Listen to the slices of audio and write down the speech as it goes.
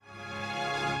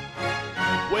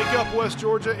Wake up, West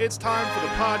Georgia. It's time for the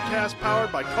podcast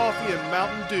powered by Coffee and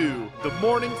Mountain Dew. The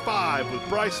Morning Five with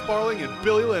Bryce Sparling and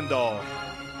Billy Lindahl.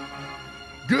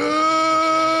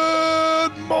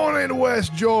 Good morning,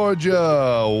 West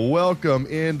Georgia. Welcome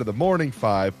into the Morning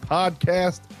Five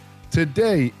podcast.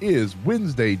 Today is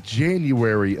Wednesday,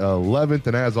 January 11th.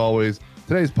 And as always,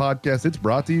 today's podcast, it's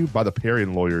brought to you by the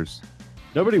Perrion Lawyers.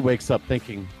 Nobody wakes up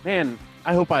thinking, man,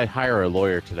 I hope I hire a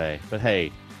lawyer today. But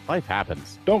hey, life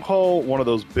happens. Don't call one of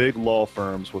those big law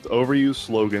firms with overused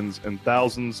slogans and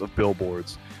thousands of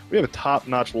billboards. We have a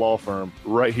top-notch law firm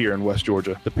right here in West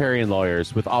Georgia. The Perrion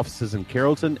Lawyers, with offices in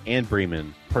Carrollton and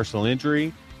Bremen. Personal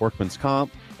injury, workman's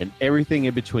comp, and everything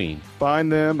in between.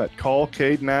 Find them at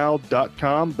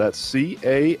callcadenow.com. That's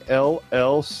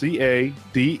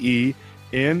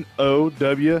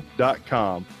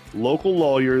CALLCADENOW.com. Local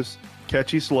lawyers,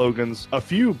 catchy slogans, a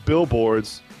few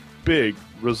billboards, big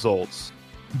results.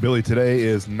 Billy, today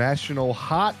is National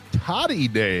Hot Toddy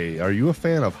Day. Are you a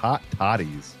fan of hot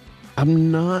toddies? I'm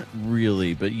not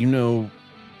really, but you know,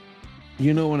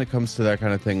 when it comes to that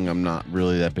kind of thing, I'm not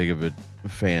really that big of a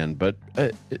fan. But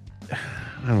I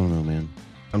don't know, man.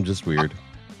 I'm just weird.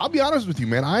 I'll be honest with you,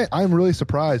 man. I'm really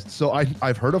surprised. So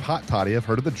I've heard of hot toddy. I've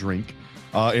heard of the drink.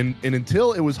 And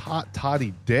until it was Hot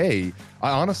Toddy Day,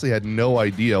 I honestly had no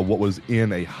idea what was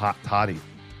in a hot toddy.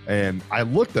 And I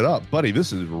looked it up, buddy.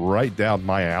 This is right down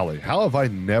my alley. How have I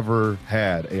never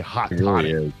had a hot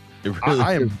toddy?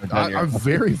 I'm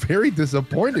very, very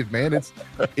disappointed, man.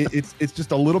 It's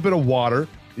just a little bit of water.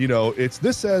 You know,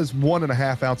 this says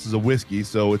 1.5 ounces of whiskey,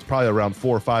 so it's probably around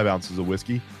 4 or 5 ounces of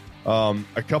whiskey.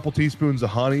 A couple teaspoons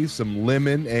of honey, some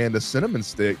lemon, and a cinnamon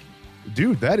stick.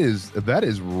 Dude, that is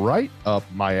right up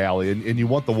my alley. And you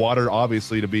want the water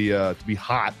obviously to be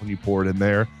hot when you pour it in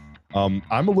there. I'm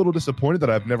a little disappointed that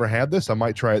I've never had this. I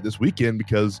might try it this weekend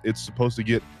because we're supposed to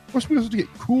get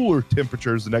cooler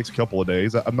temperatures the next couple of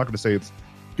days. I'm not going to say it's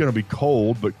going to be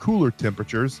cold, but cooler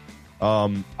temperatures.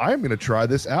 I'm going to try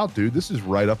this out, dude. This is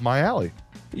right up my alley.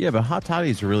 Yeah, but hot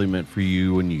toddies are really meant for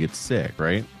you when you get sick,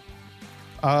 right?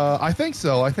 I think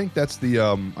so. I think that's the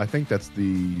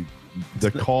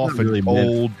cough and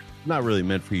cold. Not really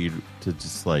meant for you to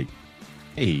just like,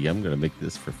 hey, I'm going to make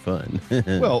this for fun.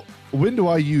 Well, when do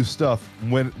I use stuff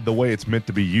when the way it's meant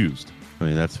to be used? I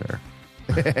mean, that's fair.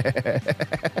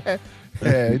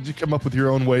 Hey, you come up with your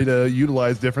own way to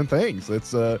utilize different things.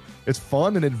 It's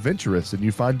fun and adventurous, and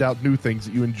you find out new things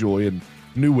that you enjoy and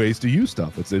new ways to use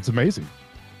stuff. It's amazing.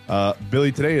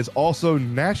 Billy, today is also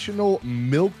National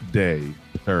Milk Day.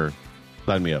 Sir,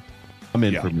 sign me up. I'm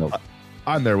in for milk.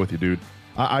 I'm there with you, dude.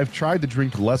 I've tried to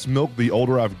drink less milk the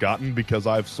older I've gotten because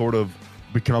I've sort of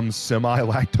become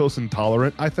semi-lactose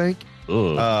intolerant, I think.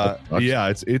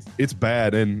 Yeah, it's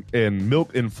bad, and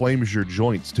milk inflames your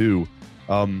joints too.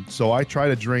 So I try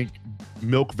to drink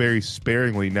milk very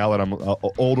sparingly now that I'm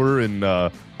older and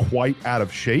quite out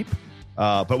of shape.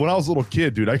 But when I was a little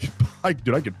kid, dude, I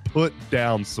could put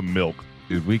down some milk.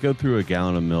 Dude, we go through a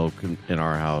gallon of milk in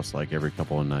our house like every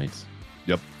couple of nights.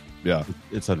 Yep. Yeah.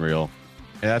 It's unreal.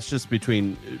 And that's just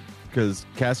because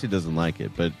Cassie doesn't like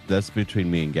it, but that's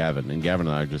between me and Gavin. And Gavin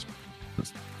and I just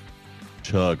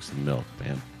chug some milk,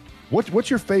 man. What's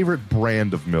your favorite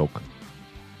brand of milk?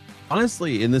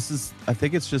 Honestly, and I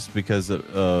think it's just because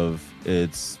of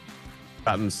it's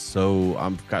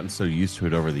I've gotten so used to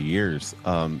it over the years.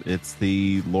 It's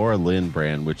the Laura Lynn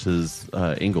brand, which is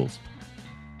Ingles.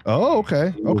 Oh,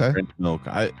 okay. Okay. Milk.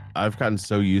 I've gotten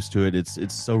so used to it. It's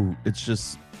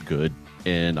just good.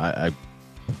 And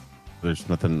there's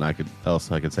nothing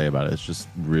else I could say about it. It's just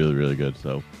really, really good.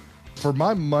 So for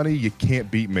my money, you can't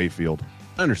beat Mayfield.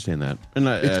 I understand that. And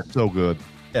it's so good.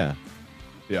 Yeah.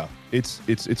 Yeah. It's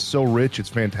so rich. It's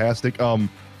fantastic.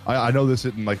 I know this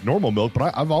isn't like normal milk,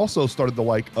 but I've also started to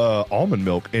like almond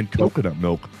milk and coconut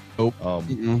milk.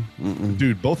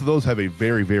 Dude, both of those have a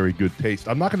very, very good taste.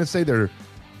 I'm not going to say they're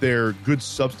good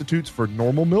substitutes for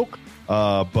normal milk,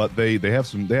 but they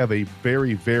have a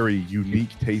very, very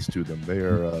unique taste to them.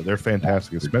 They're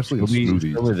fantastic, especially in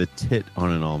smoothies. With a tit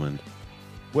on an almond.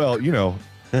 Well, you know,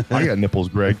 I got nipples,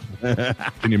 Greg.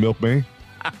 Can you milk me?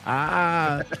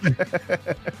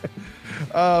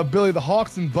 Billy, the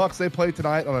Hawks and Bucks, they play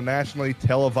tonight on a nationally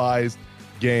televised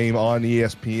game on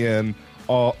ESPN.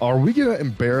 Are we going to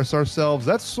embarrass ourselves?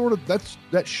 That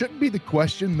shouldn't be the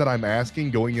question that I'm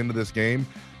asking going into this game,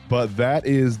 but that's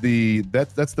the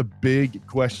big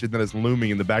question that is looming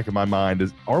in the back of my mind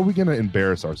is, are we going to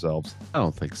embarrass ourselves? I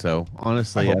don't think so.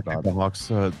 Honestly, I think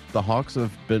the Hawks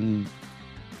have been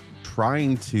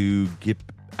trying to get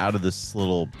out of this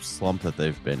little slump that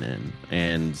they've been in,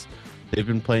 and they've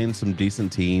been playing some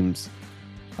decent teams,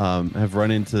 have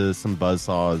run into some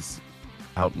buzzsaws,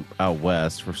 out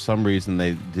west. For some reason,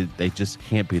 they just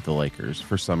can't beat the Lakers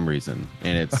for some reason,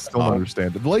 and it's I don't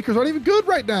understand. The Lakers aren't even good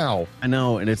right now. I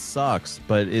know, and it sucks,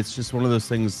 but it's just one of those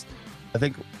things. I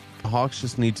think the Hawks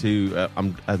just need to.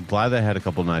 I'm glad they had a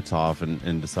couple nights off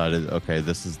and decided, okay,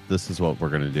 this is what we're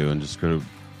going to do, and just going to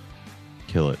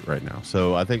kill it right now.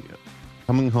 So I think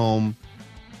coming home,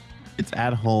 it's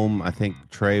at home. I think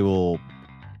Trey will.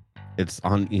 It's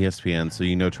on ESPN,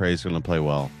 so Trey's going to play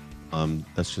well.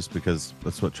 That's just because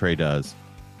that's what Trey does.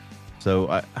 So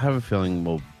I have a feeling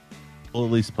we'll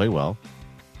at least play well.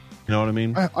 You know what I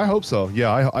mean? I hope so.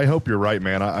 Yeah, I hope you're right,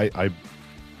 man. I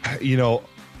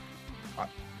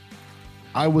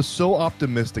was so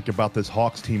optimistic about this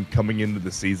Hawks team coming into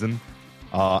the season,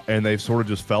 and they've sort of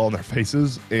just fell on their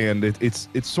faces. And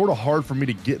it's sort of hard for me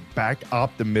to get back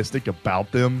optimistic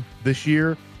about them this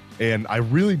year. And I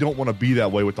really don't want to be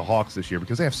that way with the Hawks this year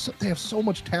because they have so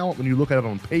much talent when you look at it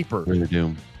on paper. They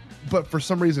do. But for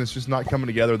some reason, it's just not coming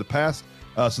together. The past,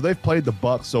 so they've played the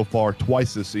Bucks so far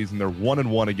twice this season. They're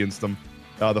 1-1 against them.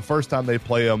 The first time they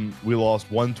play them, we lost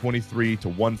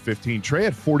 123-115. Trey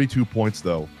had 42 points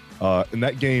though, and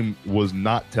that game was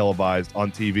not televised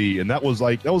on TV. And that was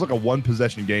like a one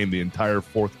possession game the entire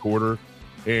fourth quarter.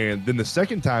 And then the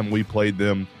second time we played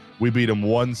them, we beat them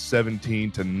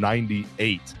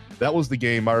 117-98. That was the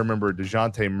game I remember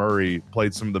DeJounte Murray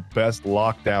played some of the best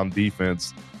lockdown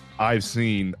defense I've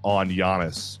seen on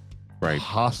Giannis, right?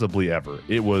 Possibly ever.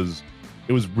 It was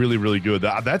really, really good.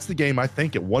 That's the game I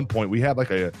think at one point we had like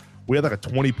a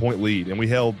 20-point lead, and we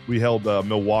held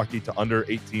Milwaukee to under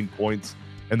 18 points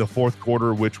in the fourth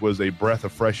quarter, which was a breath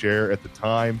of fresh air at the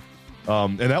time.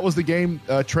 And that was the game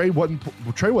Trey wasn't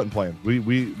playing. We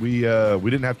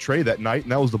didn't have Trey that night,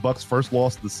 and that was the Bucks' first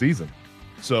loss of the season.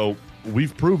 So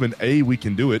we've proven A, we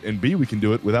can do it, and B, we can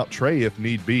do it without Trey if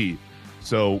need be.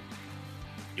 So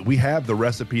we have the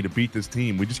recipe to beat this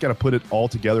team. We just got to put it all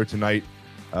together tonight.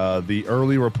 The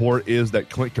early report is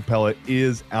that Clint Capella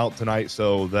is out tonight.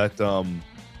 So that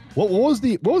what was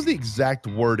the exact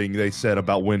wording they said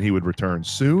about when he would return?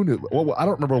 Soon? I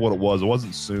don't remember what it was. It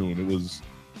wasn't soon. It was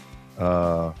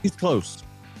he's close.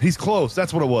 He's close.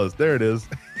 That's what it was. There it is.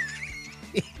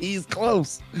 He's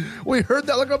close. We heard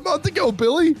that like a month ago,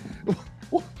 Billy.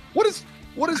 What is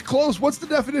close? What's the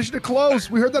definition of close?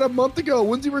 We heard that a month ago.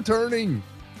 When's he returning?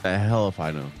 The hell if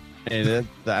I know. And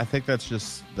I think that's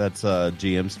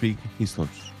GM speak. He's close.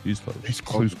 He's close. He's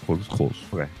close.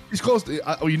 Okay. He's close.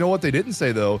 You know what they didn't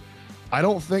say though? I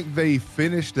don't think they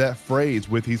finished that phrase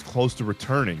with "he's close to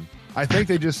returning." I think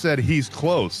they just said he's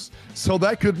close. So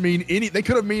that could mean they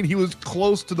could have mean he was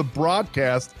close to the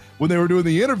broadcast when they were doing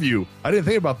the interview. I didn't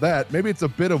think about that. Maybe it's a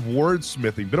bit of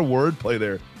wordsmithing, bit of wordplay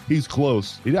there. He's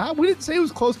close. We didn't say he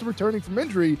was close to returning from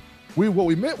injury. What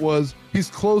we meant was he's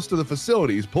close to the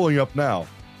facility. He's pulling up now.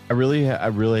 I really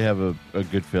have a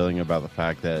good feeling about the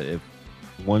fact that if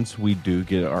once we do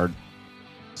get our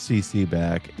CC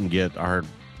back and get our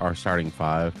starting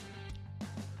five,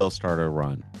 they'll start a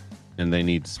run. And they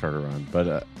need to start a run.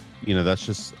 But, that's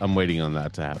just, I'm waiting on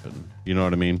that to happen. You know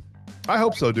what I mean? I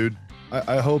hope so, dude.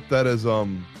 I hope that is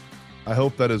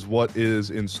what is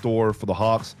in store for the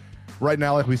Hawks. Right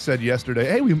now, like we said yesterday,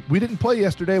 hey, we didn't play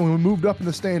yesterday when we moved up in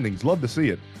the standings. Love to see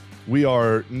it. We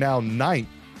are now 9th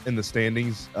in the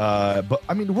standings. But,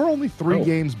 I mean, we're only 3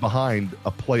 games behind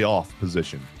a playoff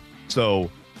position. So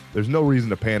there's no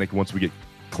reason to panic once we get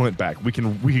Clint back. We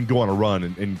can go on a run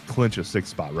and clinch a 6th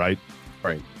spot, right?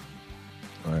 Right.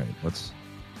 All right, let's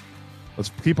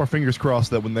keep our fingers crossed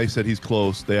that when they said he's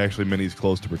close, they actually meant he's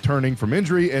close to returning from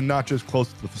injury and not just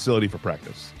close to the facility for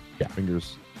practice. Yeah,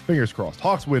 fingers crossed.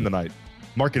 Hawks win tonight.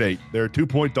 Market 8. They're a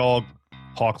 2-point dog.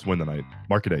 Hawks win tonight.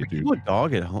 Market 8, dude. A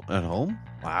dog at home?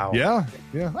 Wow. Yeah.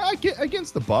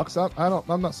 Against the Bucks, I'm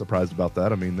not surprised about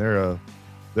that. I mean, they're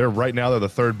right now they're the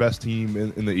 3rd best team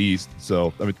in the East.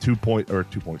 So I mean, 2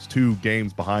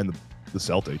 games behind the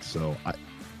Celtics. So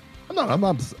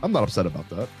I'm not upset about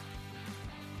that.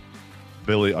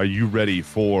 Billy, are you ready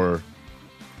for,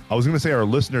 I was going to say our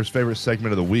listeners' favorite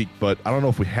segment of the week, but I don't know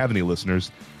if we have any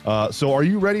listeners. So are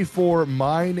you ready for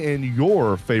mine and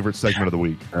your favorite segment of the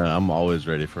week? I'm always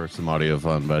ready for some audio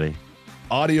fun, buddy.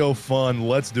 Audio fun.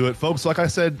 Let's do it. Folks, like I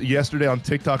said yesterday on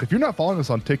TikTok, if you're not following us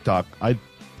on TikTok, I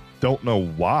don't know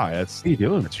why. What are you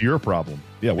doing? It's your problem.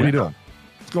 Yeah, what are you doing?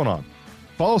 What's going on?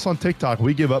 Follow us on TikTok.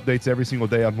 We give updates every single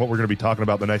day on what we're going to be talking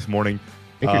about the next morning.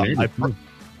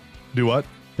 Do what?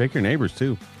 Shake your neighbors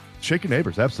too. Shake your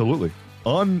neighbors, absolutely.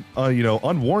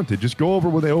 Unwarranted. Just go over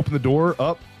when they open the door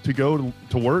up to go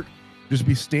to work. Just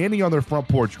be standing on their front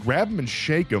porch, grab them and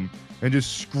shake them, and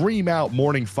just scream out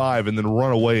 "Morning 5" and then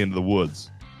run away into the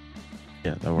woods.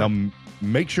 Yeah, that works.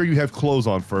 make sure you have clothes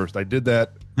on first. I did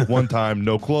that one time,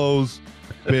 no clothes.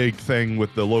 Big thing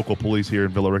with the local police here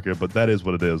in Villa Rica, but that is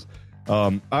what it is.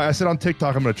 I said on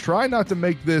TikTok, I'm going to try not to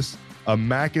make this a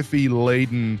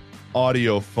McAfee-laden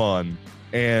audio fun,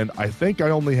 and I think I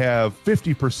only have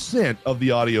 50% of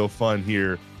the audio fun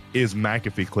here is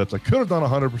McAfee clips. I could have done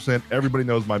 100%. Everybody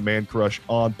knows my man crush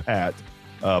on Pat,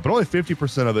 but only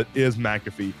 50% of it is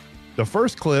McAfee. The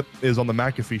first clip is on the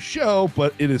McAfee show,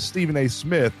 but it is Stephen A.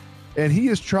 Smith, and he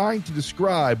is trying to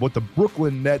describe what the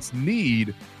Brooklyn Nets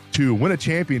need to win a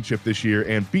championship this year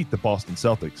and beat the Boston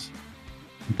Celtics.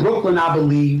 Brooklyn, I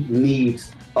believe,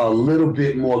 needs a little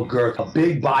bit more girth, a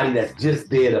big body that's just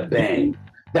there to bang.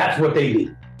 That's what they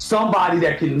need. Somebody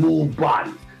that can move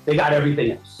bodies. They got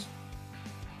everything else.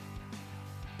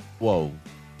 Whoa.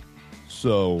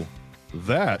 So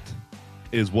that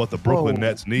is what the Brooklyn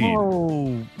Nets need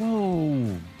Whoa.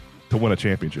 to win a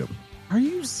championship. Are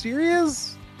you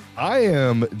serious? I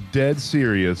am dead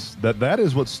serious that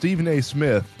is what Stephen A.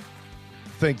 Smith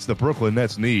thinks the Brooklyn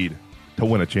Nets need to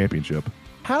win a championship.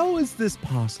 How is this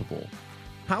possible?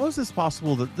 How is this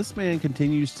possible that this man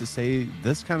continues to say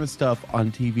this kind of stuff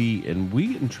on TV and we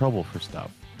get in trouble for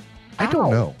stuff? I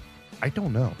don't know.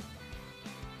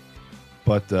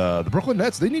 But the Brooklyn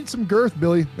Nets, they need some girth,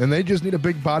 Billy, and they just need a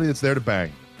big body that's there to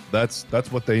bang. That's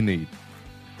what they need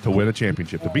to win a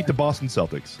championship, to beat the Boston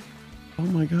Celtics. Oh,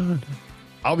 my God.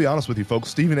 I'll be honest with you, folks.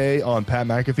 Stephen A. on Pat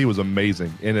McAfee was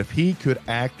amazing. And if he could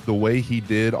act the way he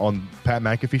did on Pat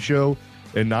McAfee show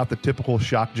and not the typical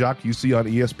shock jock you see on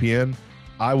ESPN,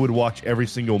 I would watch every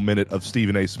single minute of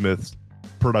Stephen A. Smith's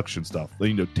production stuff.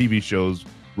 You know, TV shows,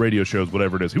 radio shows,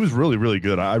 whatever it is. He was really, really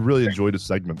good. I really enjoyed his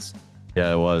segments.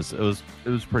 Yeah, it was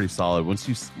pretty solid. Once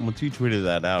you tweeted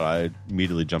that out, I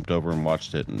immediately jumped over and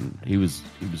watched it, and he was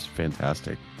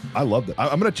fantastic. I loved it.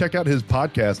 I'm going to check out his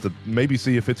podcast to maybe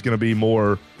see if it's going to be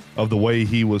more of the way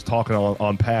he was talking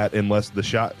on Pat and less the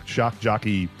shock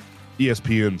jockey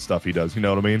ESPN stuff he does. You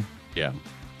know what I mean? Yeah.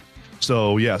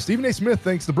 So yeah, Stephen A. Smith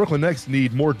thinks the Brooklyn Nets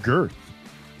need more girth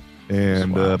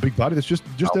and a big body that's just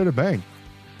there to bang.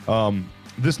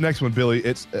 This next one, Billy,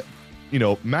 it's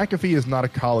McAfee is not a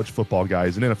college football guy;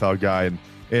 he's an NFL guy,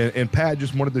 and Pat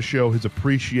just wanted to show his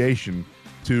appreciation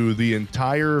to the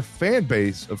entire fan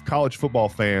base of college football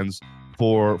fans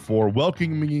for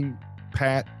welcoming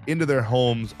Pat into their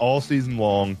homes all season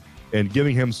long and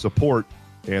giving him support.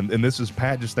 And this is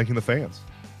Pat just thanking the fans.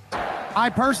 I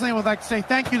personally would like to say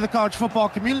thank you to the college football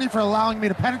community for allowing me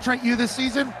to penetrate you this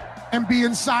season and be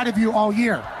inside of you all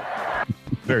year.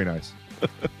 Very nice.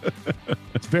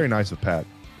 It's very nice of Pat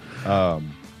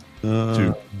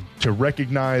to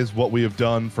recognize what we have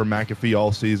done for McAfee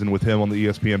all season with him on the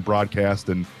ESPN broadcast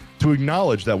and to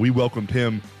acknowledge that we welcomed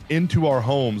him into our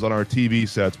homes on our TV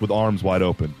sets with arms wide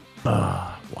open.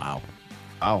 Wow.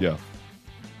 Yeah.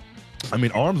 I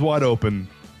mean, arms wide open.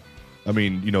 I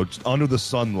mean, just under the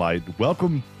sunlight.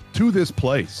 Welcome to this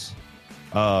place.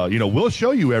 We'll show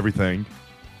you everything.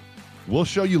 We'll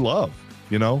show you love.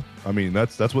 I mean,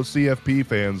 that's what CFP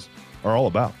fans are all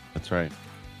about. That's right.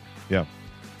 Yeah.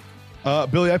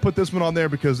 Billy, I put this one on there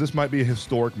because this might be a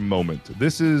historic moment.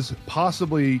 This is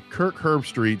possibly Kirk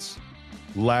Herbstreit's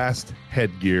last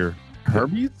headgear.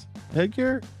 Herbie's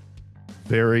headgear?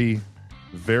 Very,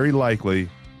 very likely.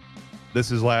 This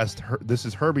is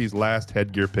Herbie's last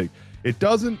headgear pick. It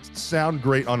doesn't sound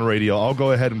great on radio. I'll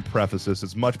go ahead and preface this.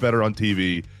 It's much better on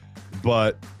TV.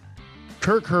 But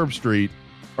Kirk Herbstreit,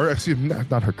 or excuse me, not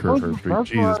Kirk Herbstreit.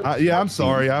 Jesus. I'm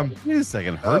sorry. Wait a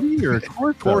second. Herbie or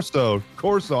Corso?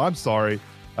 Corso. I'm sorry.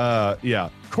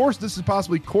 This is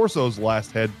possibly Corso's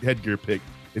last headgear pick.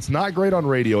 It's not great on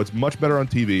radio. It's much better on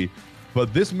TV.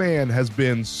 But this man has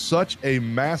been such a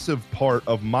massive part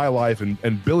of my life,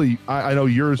 and Billy, I know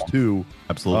yours too.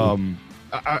 Absolutely.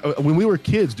 When we were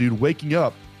kids, dude, waking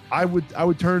up, I would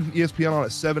turn ESPN on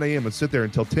at 7 a.m. and sit there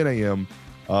until 10 a.m.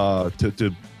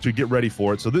 To get ready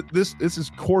for it. So this is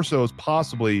Corso's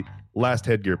possibly last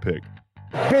headgear pick.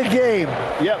 Big game.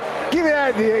 Yep. Give me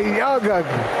that. Okay. All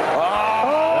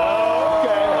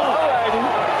righty.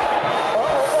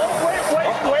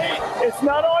 Wait. It's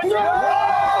not on you.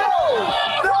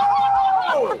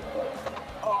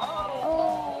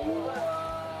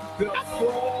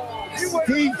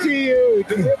 TCU.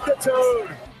 The toad.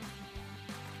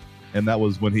 And that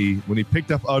was when he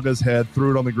picked up Uga's head,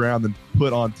 threw it on the ground, and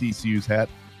put on TCU's hat.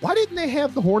 Why didn't they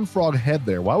have the Horned Frog head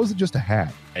there? Why was it just a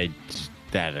hat? I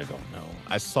don't know.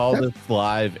 I saw this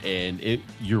live, and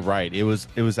you're right. It was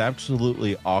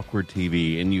absolutely awkward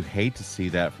TV, and you hate to see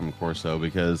that from Corso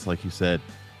because, like you said,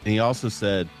 and he also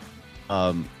said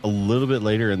a little bit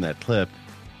later in that clip,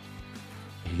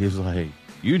 he was like,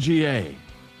 UGA,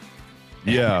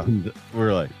 Yeah. And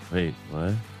we're like, wait,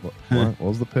 what? What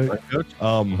was the pick? Coach?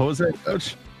 What was that,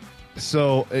 Coach?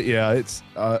 So yeah, it's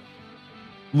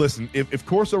listen, if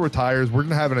Corso retires, we're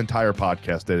gonna have an entire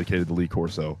podcast dedicated to Lee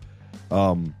Corso. I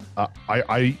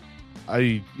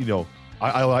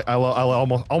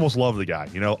almost love the guy.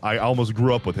 I almost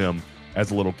grew up with him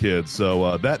as a little kid.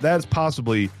 So that's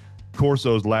possibly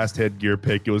Corso's last headgear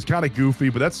pick. It was kind of goofy,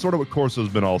 but that's sort of what Corso's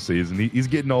been all season. He's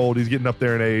getting old. He's getting up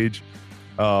there in age.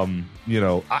 I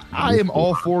am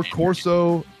all for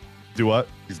Corso. Do what?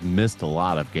 He's missed a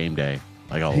lot of game day.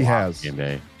 He has. Game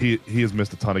day. He has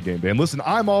missed a ton of game day. And listen,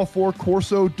 I'm all for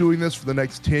Corso doing this for the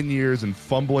next 10 years and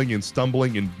fumbling and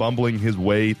stumbling and bumbling his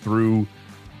way through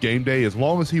game day as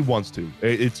long as he wants to.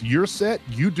 It's your set.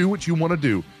 You do what you want to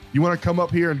do. You want to come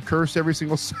up here and curse every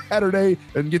single Saturday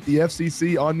and get the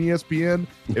FCC on ESPN?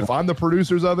 If I'm the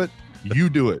producers of it, you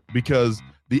do it, because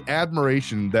the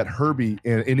admiration that Herbie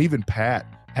and even Pat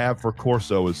have for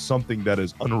Corso is something that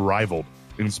is unrivaled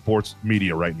in sports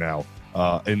media right now.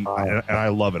 And I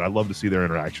love it. I love to see their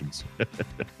interactions.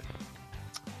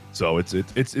 So it's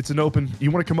an open.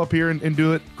 You want to come up here and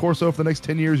do it, Corso, for the next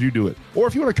 10 years, you do it. Or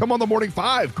if you want to come on the Morning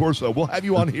Five, Corso, we'll have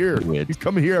you on here. He's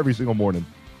coming here every single morning.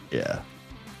 Yeah,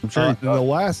 I'm sure. In the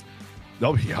last,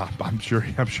 I'm sure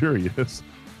he is.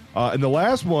 And the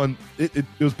last one, it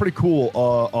was pretty cool.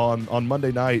 On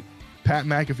Monday night, Pat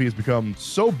McAfee has become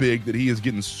so big that he is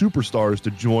getting superstars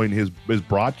to join his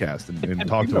broadcast and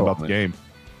talk to him about the game.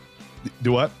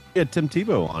 Do what? Yeah, Tim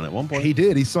Tebow on at one point. He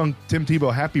did. He sung Tim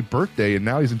Tebow "Happy Birthday," and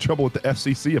now he's in trouble with the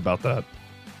FCC about that.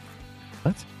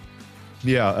 What?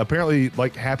 Yeah, apparently,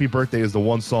 "Happy Birthday" is the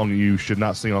one song you should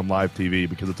not sing on live TV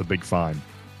because it's a big fine.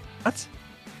 What?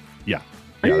 Yeah,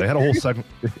 they had a whole segment.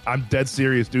 I'm dead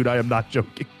serious, dude. I am not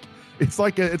joking. It's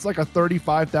like a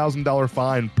 $35,000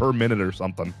 fine per minute or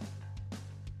something.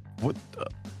 What?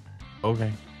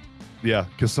 Okay. Yeah,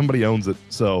 because somebody owns it.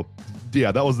 So,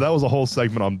 yeah, that was a whole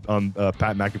segment on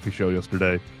Pat McAfee show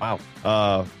yesterday.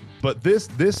 Wow. But this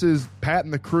is Pat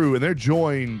and the crew, and they're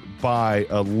joined by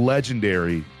a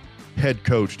legendary head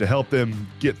coach to help them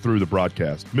get through the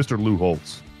broadcast, Mr. Lou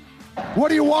Holtz.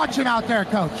 What are you watching out there,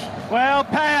 Coach? Well,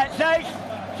 Pat,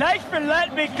 thanks for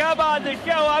letting me come on the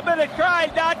show. I'm going to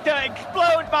try not to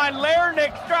explode my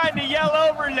larynx trying to yell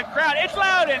over in the crowd. It's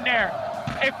loud in there.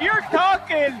 If you're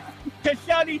talking to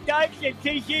Sonny Dykes at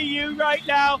TCU right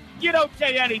now, you don't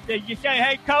say anything. You say,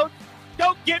 hey, Coach,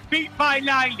 don't get beat by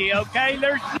 90, okay?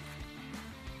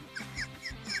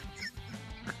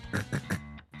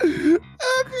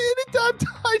 Anytime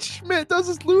Ty Schmidt does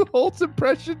his Lou Holtz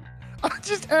impression, I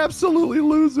just absolutely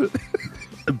lose it.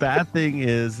 The bad thing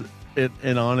is,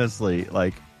 and honestly,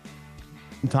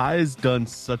 Ty's done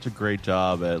such a great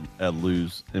job at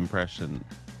Lou's impression.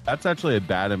 That's actually a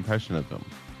bad impression of him.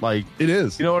 It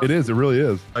is. You know what? It is. It really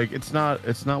is. It's not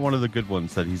one of the good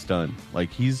ones that he's done.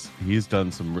 He's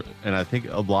done some, and I think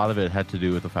a lot of it had to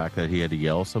do with the fact that he had to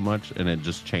yell so much, and it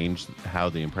just changed how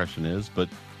the impression is. But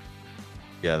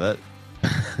yeah, that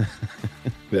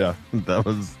that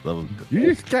was You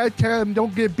just gotta tell him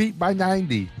don't get beat by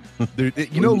 90.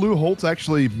 Dude, Lou Holtz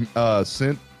actually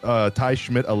sent Ty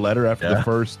Schmidt a letter after the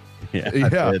first. Yeah,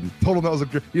 told him that was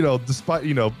despite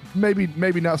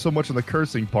maybe not so much on the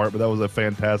cursing part, but that was a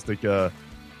fantastic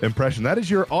impression. That is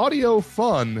your audio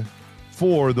fun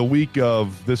for the week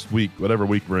of this week, whatever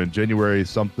week we're in, January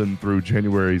something through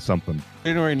January something.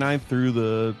 January 9th through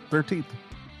the 13th.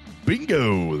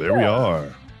 Bingo! There we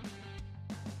are.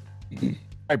 All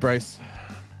right, Bryce,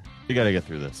 you got to get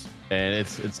through this. And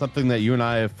it's something that you and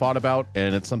I have fought about,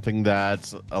 and it's something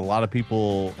that a lot of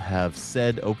people have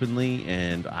said openly,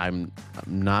 and I'm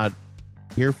not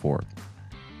here for it.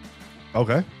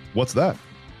 Okay. What's that?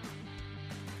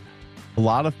 A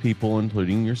lot of people,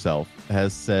 including yourself,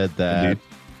 has said that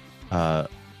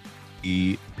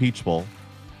the Peach Bowl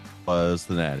was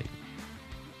the Natty.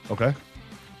 Okay.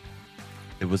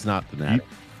 It was not the Natty.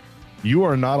 You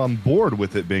are not on board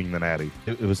with it being the Natty.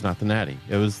 It was not the Natty.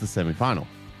 It was the semifinal.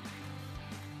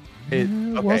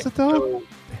 Was it though? So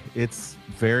it's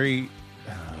very,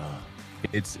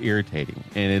 it's irritating,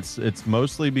 and it's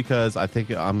mostly because I think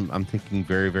I'm thinking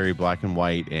very, very black and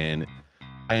white, and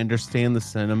I understand the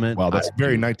sentiment. Wow, that's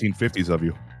very 1950s of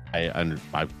you.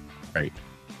 Right.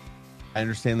 I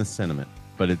understand the sentiment,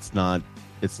 but it's not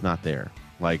there.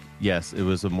 Yes, it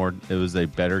was a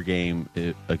better game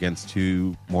against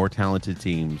two more talented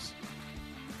teams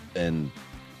than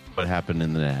what happened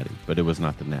in the Natty, but it was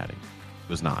not the Natty.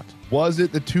 Was not. Was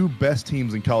it the two best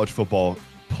teams in college football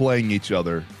playing each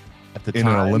other at the in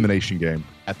time, an elimination game?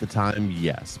 At the time,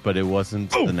 yes, but it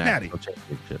wasn't the national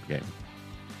championship game.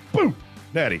 Boom!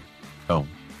 Natty. No.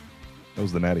 That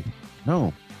was the Natty.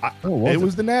 No. It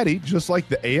was the Natty, just like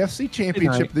the AFC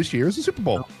Championship this year is the Super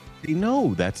Bowl.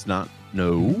 No, that's not.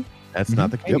 No, that's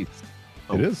not the case.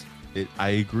 Yep. It is. I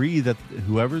agree that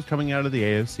whoever's coming out of the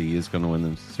AFC is going to win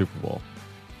the Super Bowl.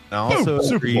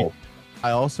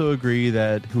 I also agree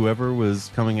that whoever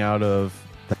was coming out of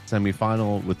the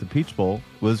semifinal with the Peach Bowl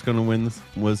was going to win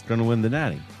the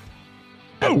Natty.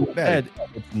 Natty.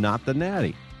 It's not the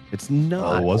Natty. It's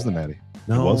not. Oh, it was the Natty.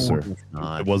 No, it was, sir. It's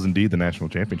not. It was indeed the national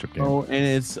championship game. Oh, and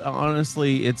it's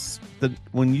honestly,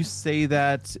 when you say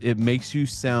that, it makes you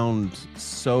sound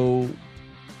so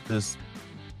just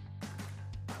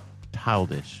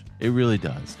childish. It really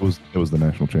does. It was the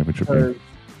national championship game.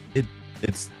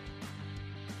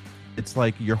 It's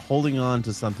like you're holding on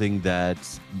to something that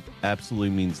absolutely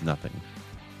means nothing.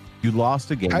 You lost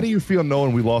a game. How do you feel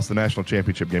knowing we lost the national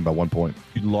championship game by 1 point?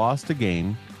 You lost a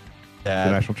game that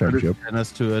the national championship sent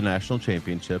us to a national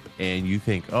championship, and you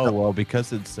think, oh well,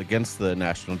 because it's against the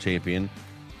national champion,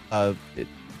 it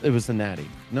was the Natty.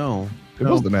 No, it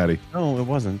was the Natty. No, it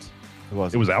wasn't. It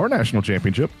wasn't. It was our national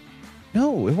championship.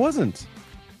 No, it wasn't.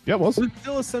 Yeah, it was. It was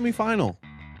still a semifinal.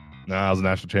 No, it was a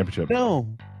national championship. No,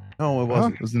 it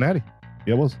wasn't. It was the Natty.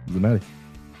 Yeah, it was. It was the Natty.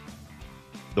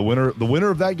 The winner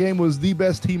of that game was the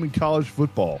best team in college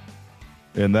football,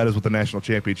 and that is what the national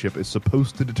championship is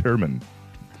supposed to determine.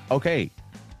 Okay,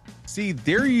 see,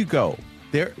 there you go.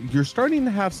 There, you're starting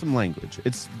to have some language.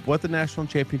 It's what the national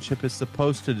championship is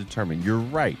supposed to determine. You're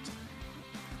right,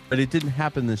 but it didn't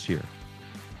happen this year.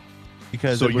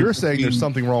 Because so you're saying there's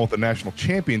something wrong with the national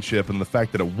championship and the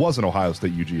fact that it wasn't Ohio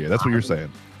State UGA. That's what you're saying.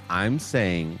 I'm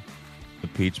saying the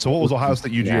Peach Bowl. So what was Ohio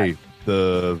State UGA?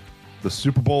 The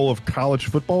Super Bowl of college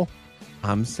football?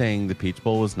 I'm saying the Peach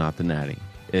Bowl was not the Natty.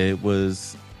 It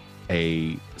was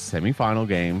a semifinal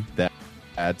game that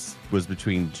was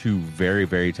between two very,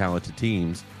 very talented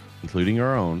teams, including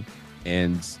our own.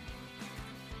 And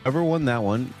whoever won that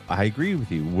one, I agree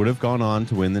with you, would have gone on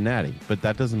to win the Natty. But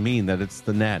that doesn't mean that it's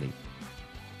the Natty.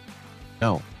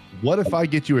 No. What if I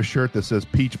get you a shirt that says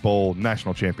Peach Bowl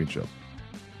National Championship?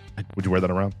 Would you wear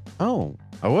that around? Oh,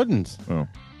 I wouldn't. Oh.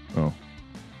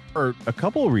 For a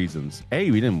couple of reasons. A,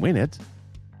 we didn't win it.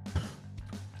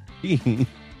 B,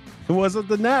 it wasn't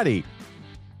the Natty.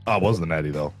 Oh, it was the Natty,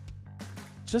 though.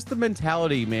 Just the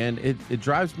mentality, man. It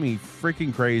drives me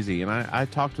freaking crazy. And I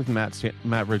talked with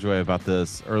Matt Ridgway about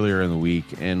this earlier in the week,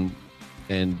 and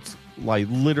like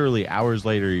literally hours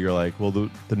later, you're like, well,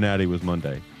 the Natty was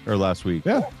Monday or last week.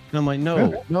 Yeah. And I'm like, no,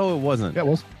 it wasn't. Yeah, it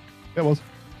was. Yeah, it was.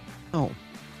 No.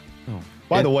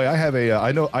 By the way, I have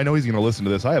I know he's going to listen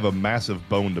to this. I have a massive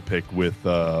bone to pick with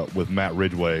Matt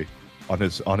Ridgway on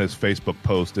his Facebook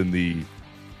post in the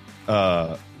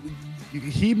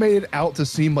he made it out to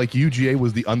seem like UGA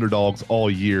was the underdogs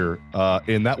all year,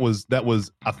 and that was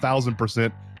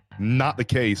 1,000% not the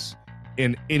case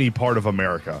in any part of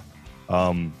America.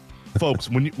 Folks,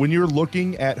 when you're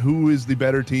looking at who is the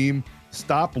better team,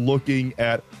 stop looking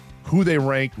at who they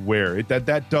ranked where.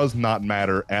 That does not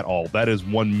matter at all. That is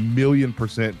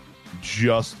 1,000,000%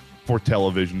 just for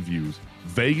television views.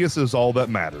 Vegas is all that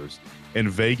matters. And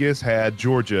Vegas had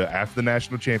Georgia after the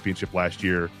national championship last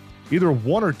year, either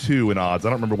 1 or 2 in odds. I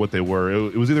don't remember what they were.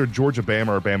 It was either Georgia-Bama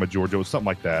or Bama-Georgia. It was something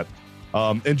like that.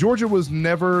 And Georgia was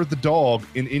never the dog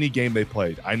in any game they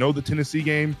played. I know the Tennessee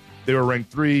game, they were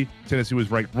ranked 3. Tennessee was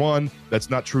ranked 1.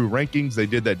 That's not true rankings. They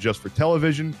did that just for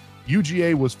television.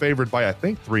 UGA was favored by, I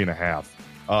think,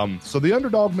 3.5. So the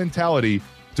underdog mentality,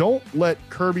 don't let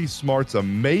Kirby Smart's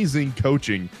amazing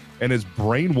coaching and his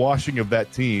brainwashing of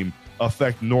that team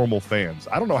affect normal fans.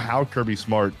 I don't know how Kirby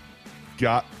Smart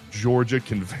got Georgia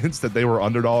convinced that they were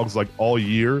underdogs like all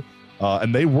year.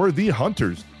 And they were the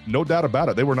hunters. No doubt about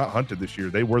it. They were not hunted this year.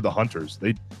 They were the hunters.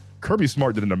 Kirby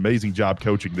Smart did an amazing job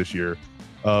coaching this year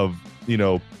of,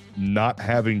 not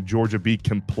having Georgia be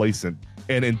complacent.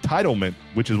 And entitlement,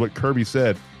 which is what Kirby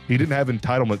said, he didn't have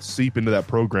entitlement seep into that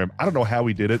program. I don't know how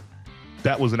he did it.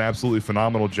 That was an absolutely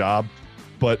phenomenal job.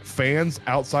 But fans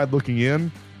outside looking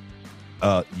in,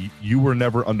 you were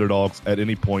never underdogs at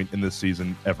any point in this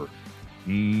season ever.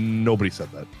 Nobody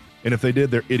said that. And if they did,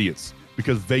 they're idiots,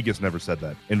 because Vegas never said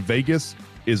that. And Vegas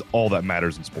is all that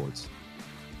matters in sports.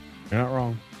 You're not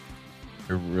wrong.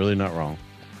 You're really not wrong.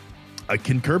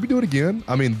 Can Kirby do it again?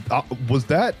 I mean, was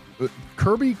that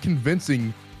Kirby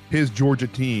convincing his Georgia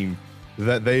team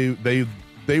that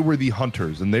they were the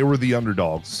hunters and they were the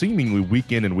underdogs, seemingly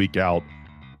week in and week out?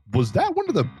 Was that one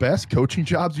of the best coaching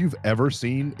jobs you've ever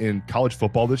seen in college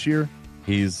football this year?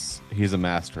 He's a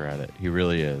master at it. He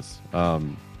really is.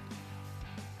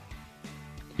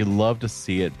 You'd love to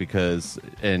see it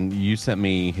and you sent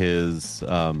me his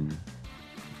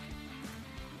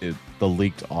the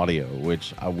leaked audio,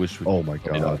 which I wish we Oh my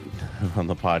God. on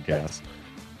the podcast.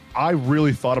 I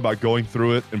really thought about going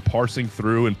through it and parsing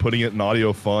through and putting it in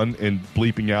audio fun and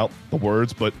bleeping out the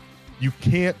words, but you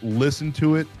can't listen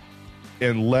to it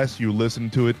unless you listen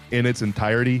to it in its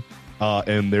entirety.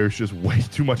 And there's just way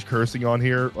too much cursing on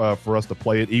here for us to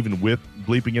play it, even with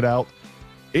bleeping it out.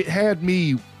 It had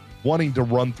me wanting to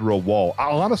run through a wall.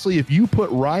 Honestly, if you put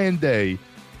Ryan Day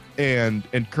and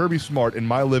Kirby Smart in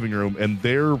my living room and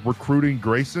they're recruiting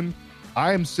Grayson,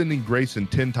 I am sending Grayson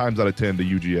 10 times out of 10 to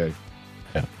UGA.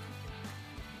 Yeah.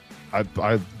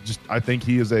 I think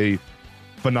he is a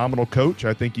phenomenal coach.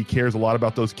 I think he cares a lot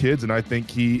about those kids, and I think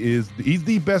he's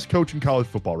the best coach in college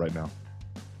football right now.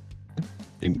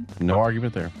 No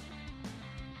argument there.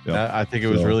 Yep. I think it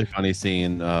was really funny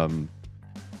seeing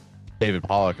David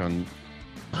Pollock on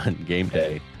game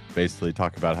day basically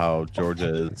talk about how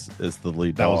Georgia is the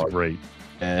lead That dog. was great.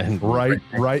 And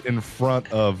Right in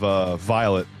front of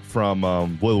Violet from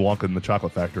Willy Wonka and the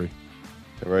Chocolate Factory.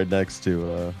 right next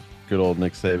to good old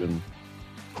Nick Saban.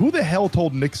 Who the hell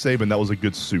told Nick Saban that was a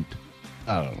good suit?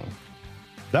 I don't know.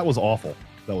 That was awful.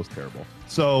 That was terrible.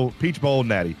 So, Peach Bowl,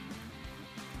 Natty.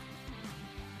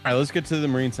 All right, let's get to the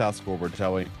Marine South Scoreboard,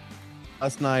 shall we?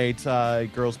 Last night,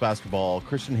 girls basketball,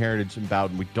 Christian Heritage in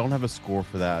Bowden. We don't have a score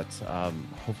for that.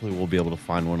 Hopefully, we'll be able to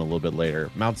find one a little bit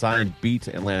later. Mount Zion beat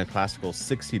Atlanta Classical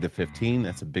 60-15.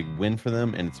 That's a big win for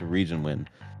them, and it's a region win.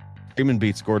 Bremen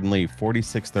beats Gordon Lee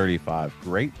 46-35.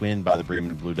 Great win by the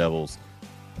Bremen Blue Devils.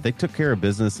 They took care of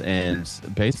business and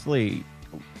basically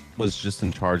was just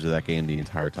in charge of that game the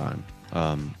entire time.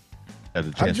 How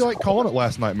did you like calling it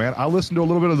last night, man? I listened to a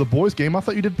little bit of the boys' game. I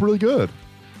thought you did really good.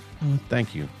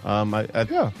 Thank you.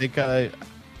 I think I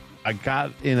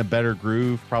got in a better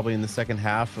groove probably in the second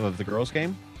half of the girls'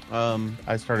 game.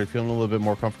 I started feeling a little bit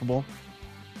more comfortable,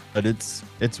 but it's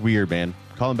weird, man.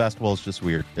 Calling basketball is just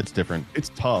weird. It's different. It's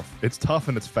tough. It's tough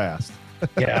and it's fast.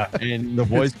 Yeah, and the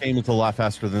boys' game is a lot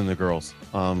faster than the girls.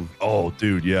 Oh,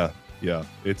 dude, yeah.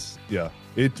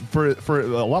 It for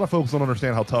a lot of folks don't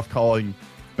understand how tough calling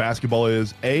basketball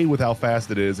is. A, with how fast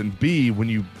it is, and B, when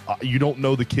you don't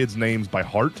know the kids' names by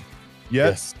heart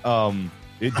yet. Yes.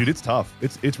 Dude, it's tough.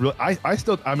 It's really.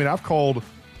 I've called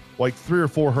like 3 or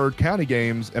 4 Heard County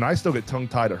games, and I still get tongue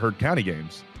tied at Heard County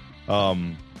games.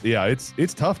 Yeah,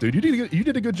 it's tough, dude. You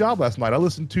did a good job last night. I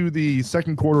listened to the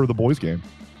second quarter of the boys' game.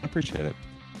 I appreciate it.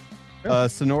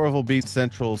 Sonoraville beat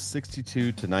Central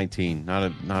 62-19.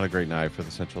 Not a great night for the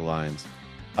Central Lions.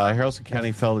 Haralson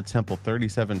County fell to Temple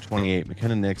 37-28.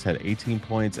 McKenna Nix had 18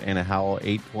 points, Anna Howell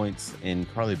 8 points,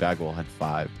 and Carly Bagwell had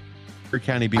 5. Heard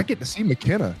County beat. I get to see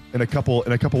McKenna in a couple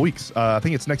weeks. I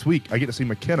think it's next week. I get to see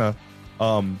McKenna.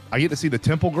 I get to see the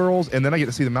Temple girls, and then I get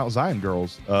to see the Mount Zion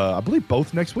girls. I believe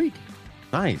both next week.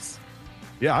 Nice.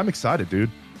 Yeah, I'm excited,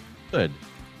 dude. Good.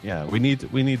 Yeah, we need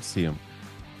to see them.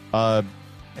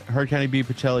 Heard County beat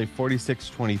Pacelli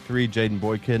 46-23. Jaden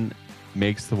Boykin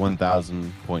makes the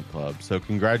 1,000 point club. So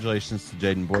congratulations to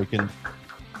Jaden Boykin,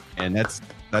 and that's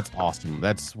awesome.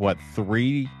 That's what,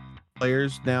 3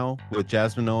 players now with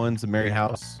Jasmine Owens and Mary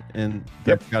House, and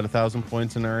they've got 1,000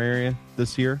 points in our area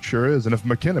this year. Sure is. And if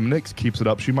McKenna Nix keeps it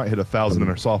up, she might hit 1,000 in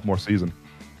her sophomore season.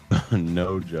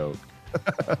 No joke.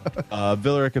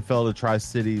 Villarica fell to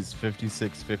Tri-Cities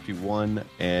 56-51,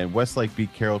 and Westlake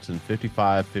beat Carrollton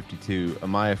 55-52.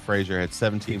 Amaya Frazier had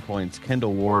 17 points.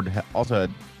 Kendall Ward also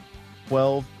had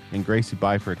 12, and Gracie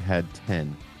Byford had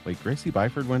 10. Wait, Gracie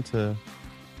Byford went to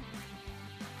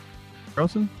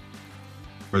Carrollton?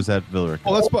 Or is that Villarica?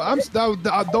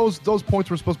 Oh, those points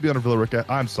were supposed to be under Villarica.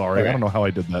 I'm sorry. Okay. I don't know how I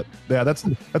did that. Yeah, that's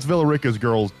Villarica's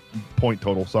girls' point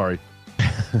total. Sorry.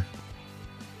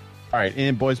 All right,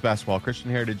 in boys basketball, Christian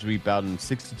Heritage beat Bowden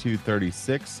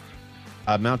 62-36.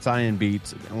 Mount Zion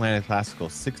beats Atlanta Classical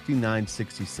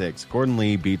 69-66. Gordon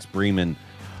Lee beats Bremen.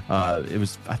 I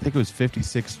think it was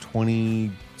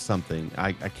 56-20 something.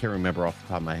 I can't remember off the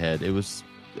top of my head. It was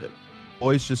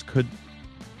boys just could.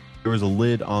 There was a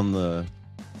lid on the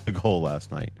goal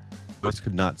last night. Boys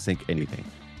could not sink anything.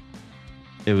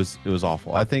 It was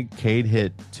awful. I think Cade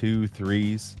hit 2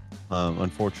 threes,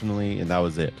 unfortunately, and that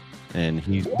was it. And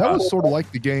that was sort of like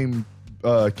the game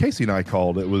Casey and I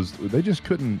called. It was they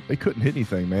couldn't hit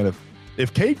anything, man.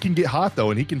 If Cade can get hot though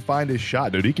and he can find his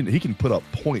shot, dude, he can put up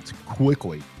points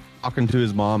quickly. Talking to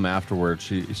his mom afterwards,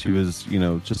 she was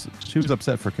she was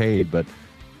upset for Cade, but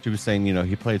she was saying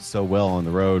he played so well on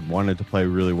the road, wanted to play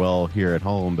really well here at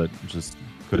home, but just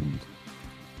couldn't.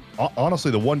 Honestly,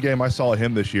 the one game I saw of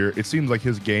him this year, it seems like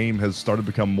his game has started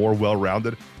to become more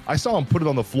well-rounded. I saw him put it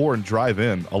on the floor and drive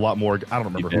in a lot more. I don't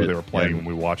remember who they were playing when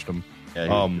we watched him.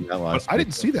 Yeah, but I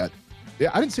didn't see that. Yeah,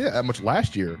 I didn't see that much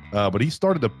last year, but he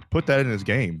started to put that in his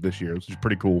game this year, which is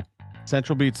pretty cool.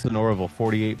 Central beats Sonoraville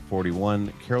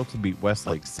 48-41. Carrollton beat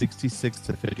Westlake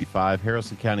 66-55.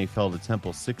 Harrison County fell to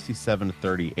Temple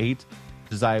 67-38.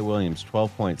 Josiah Williams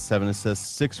 12 points, 7 assists,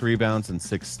 6 rebounds, and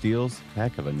 6 steals.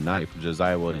 Heck of a night for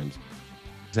Josiah Williams.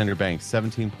 Alexander Banks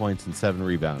 17 points and 7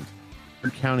 rebounds.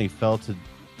 Bexar County fell to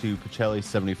Pacelli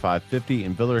 75-50,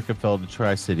 and Villarica fell to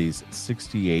Tri-Cities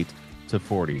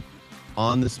 68-40.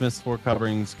 On the Smith's Four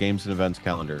Coverings games and events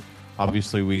calendar,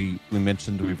 obviously we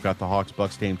mentioned we've got the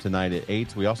Hawks-Bucks game tonight at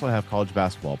 8. We also have college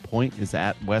basketball. Point is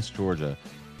at West Georgia,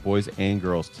 boys and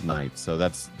girls tonight. So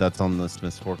that's on the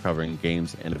Smith's Four Covering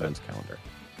games and events calendar.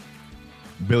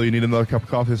 Billy, you need another cup of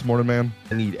coffee this morning, man?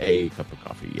 I need a cup of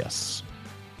coffee, yes.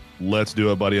 Let's do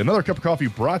it, buddy. Another cup of coffee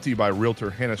brought to you by Realtor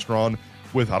Hannah Strawn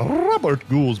with Robert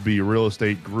Goolsby Real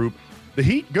Estate Group. The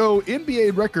Heat go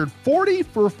NBA record 40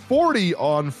 for 40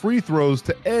 on free throws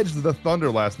to edge the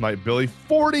Thunder last night, Billy.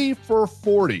 40 for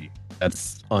 40.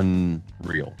 That's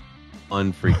unreal.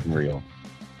 Unfreaking real.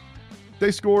 They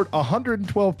scored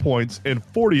 112 points, and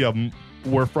 40 of them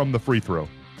were from the free throw.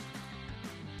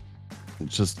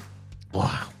 It's just,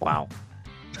 wow.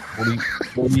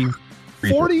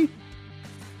 40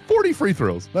 free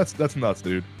throws. That's nuts,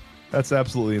 dude. That's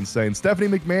absolutely insane. Stephanie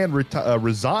McMahon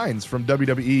resigns from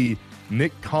WWE.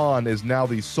 Nick Khan is now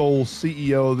the sole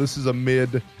CEO. This is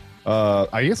amid,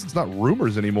 I guess it's not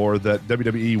rumors anymore that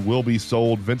WWE will be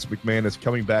sold. Vince McMahon is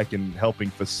coming back and helping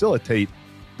facilitate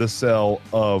the sale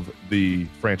of the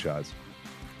franchise.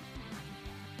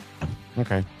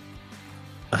 Okay.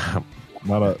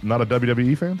 Not a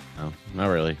WWE fan? No, not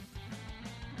really.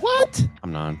 What?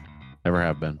 I'm not. Never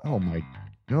have been. Oh my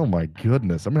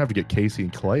goodness. I'm gonna have to get Casey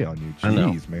and Clay on you. I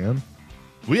know. Jeez, man.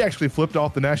 We actually flipped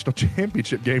off the national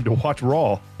championship game to watch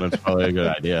Raw. That's probably a good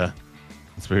idea.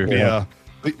 That's weird. Yeah.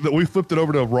 We flipped it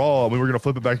over to Raw, and we were going to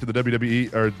flip it back to the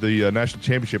WWE or the national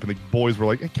championship, and the boys were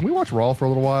like, hey, can we watch Raw for a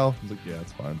little while? I was like, yeah,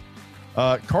 it's fine.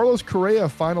 Carlos Correa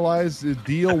finalized the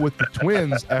deal with the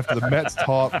Twins after the Mets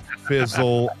talk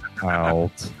fizzle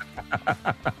out.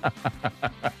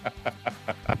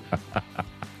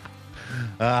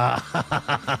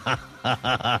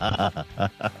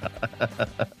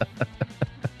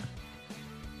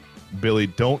 Billy,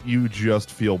 don't you just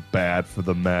feel bad for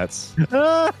the Mets?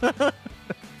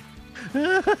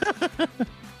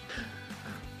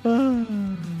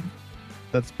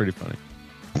 That's pretty funny.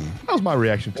 That was my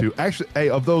reaction too. Actually, hey,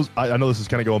 of those, I know this is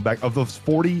kind of going back. Of those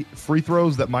 40 free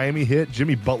throws that Miami hit,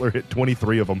 Jimmy Butler hit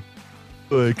 23 of them.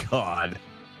 Good God.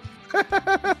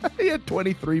 He had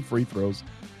 23 free throws.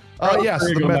 Yes,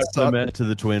 the Mets to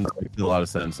the Twins makes a lot of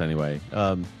sense anyway.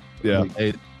 Yeah,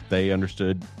 they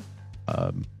understood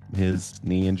his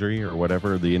knee injury or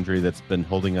whatever, the injury that's been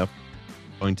holding up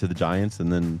going to the Giants and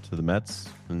then to the Mets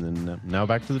and then now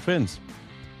back to the Twins.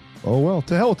 Oh, well,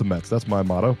 to hell with the Mets. That's my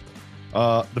motto.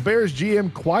 The Bears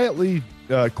GM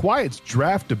quiets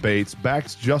draft debates,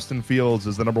 backs Justin Fields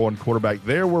as the number 1 quarterback.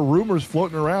 There were rumors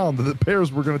floating around that the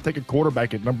Bears were going to take a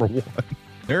quarterback at number 1.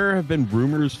 There have been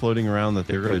rumors floating around that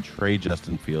they're going to trade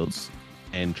Justin Fields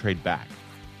and trade back.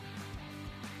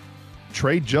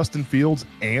 Trade Justin Fields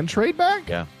and trade back?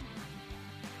 Yeah.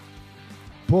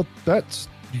 Well, you're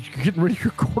getting rid of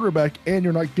your quarterback and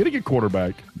you're not getting a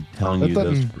quarterback. I'm telling you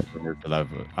those rumors that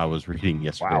I was reading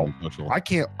yesterday. Wow. On social. I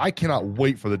cannot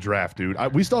wait for the draft, dude.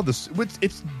 We still have this.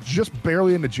 It's just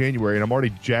barely into January, and I'm already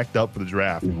jacked up for the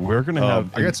draft. We're gonna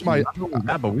have. I guess my.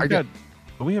 But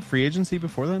we have free agency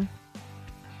before then.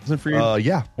 Isn't free?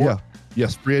 Yeah.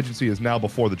 Yes, free agency is now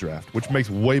before the draft, which makes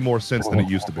way more sense than it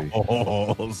used to be.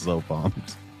 Oh, so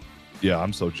pumped. Yeah,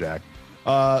 I'm so jacked.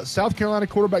 South Carolina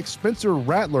quarterback Spencer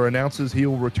Rattler announces he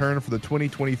will return for the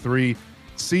 2023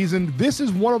 season. This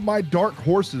is one of my dark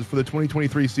horses for the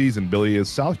 2023 season, Billy, is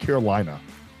South Carolina.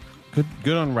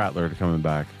 Good on Rattler to coming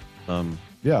back.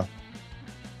 Yeah.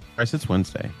 Bryce, it's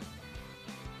Wednesday.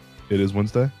 It is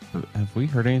Wednesday. Have we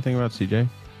heard anything about CJ?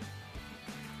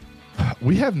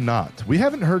 We have not. We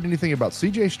haven't heard anything about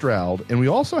CJ Stroud, and we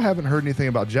also haven't heard anything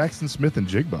about Jackson Smith and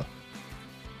Jigba.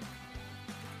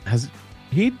 Has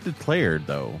he declared,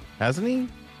 though, hasn't he?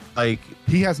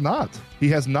 He has not. He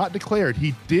has not declared.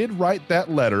 He did write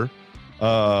that letter,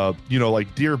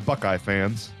 like Dear Buckeye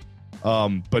fans,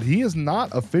 but he is not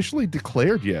officially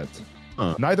declared yet.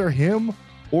 Neither him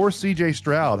or CJ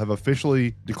Stroud have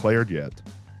officially declared yet.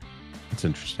 That's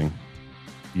interesting.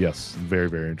 Yes, very,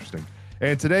 very interesting.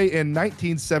 And today in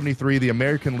 1973, the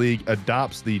American League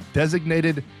adopts the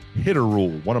designated hitter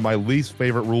rule, one of my least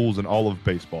favorite rules in all of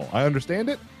baseball. I understand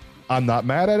it. I'm not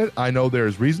mad at it. I know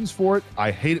there's reasons for it.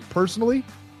 I hate it personally,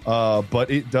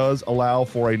 but it does allow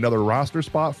for another roster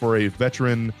spot for a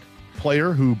veteran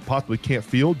player who possibly can't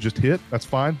field just hit. That's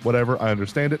fine. Whatever. I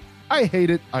understand it. I hate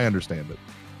it. I understand it.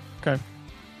 Okay.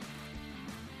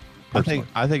 I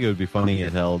think it would be funny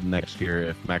as hell next year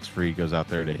if Max Free goes out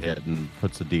there to hit and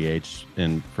puts a DH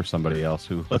in for somebody else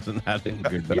who wasn't having a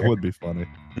good year. That would be funny.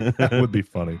 That would be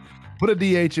funny. Put a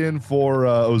DH in for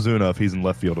Ozuna if he's in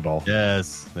left field at all.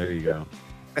 Yes, there you go.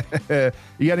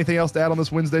 You got anything else to add on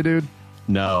this Wednesday, dude?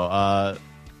 No. Why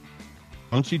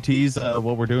don't you tease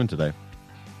what we're doing today?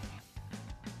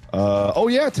 Oh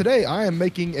yeah, today I am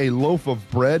making a loaf of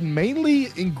bread, mainly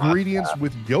ingredients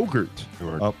with yogurt.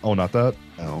 Oh, not that.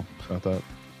 No, not that.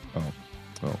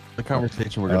 Oh. The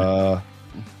conversation we're gonna.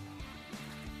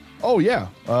 Oh yeah,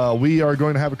 we are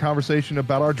going to have a conversation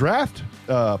about our draft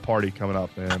party coming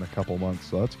up in a couple months.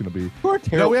 So that's going to be.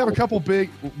 We have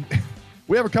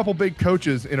a couple big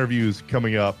coaches interviews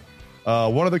coming up.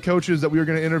 One of the coaches that we were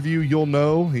going to interview, you'll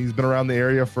know, he's been around the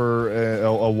area for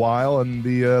a while, and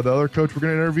the other coach we're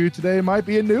going to interview today might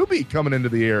be a newbie coming into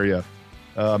the area.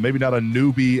 Maybe not a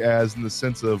newbie as in the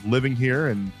sense of living here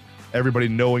and everybody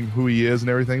knowing who he is and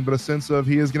everything, but a sense of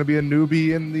he is going to be a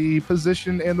newbie in the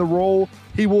position and the role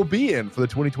he will be in for the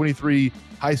 2023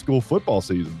 high school football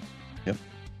season. Yep.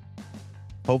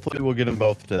 Hopefully we'll get them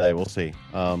both today. We'll see.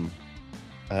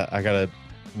 I got a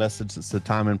message that said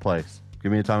time and place.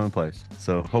 Give me a time and place.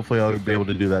 So hopefully I'll be able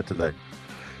to do that today.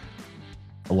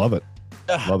 I love it.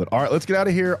 Love it. All right, let's get out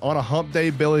of here on a hump day,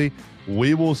 Billy.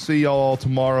 We will see y'all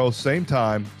tomorrow, same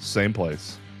time, same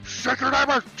place. Shake your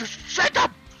neighbors! Just shake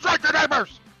them! Shake your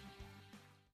neighbors!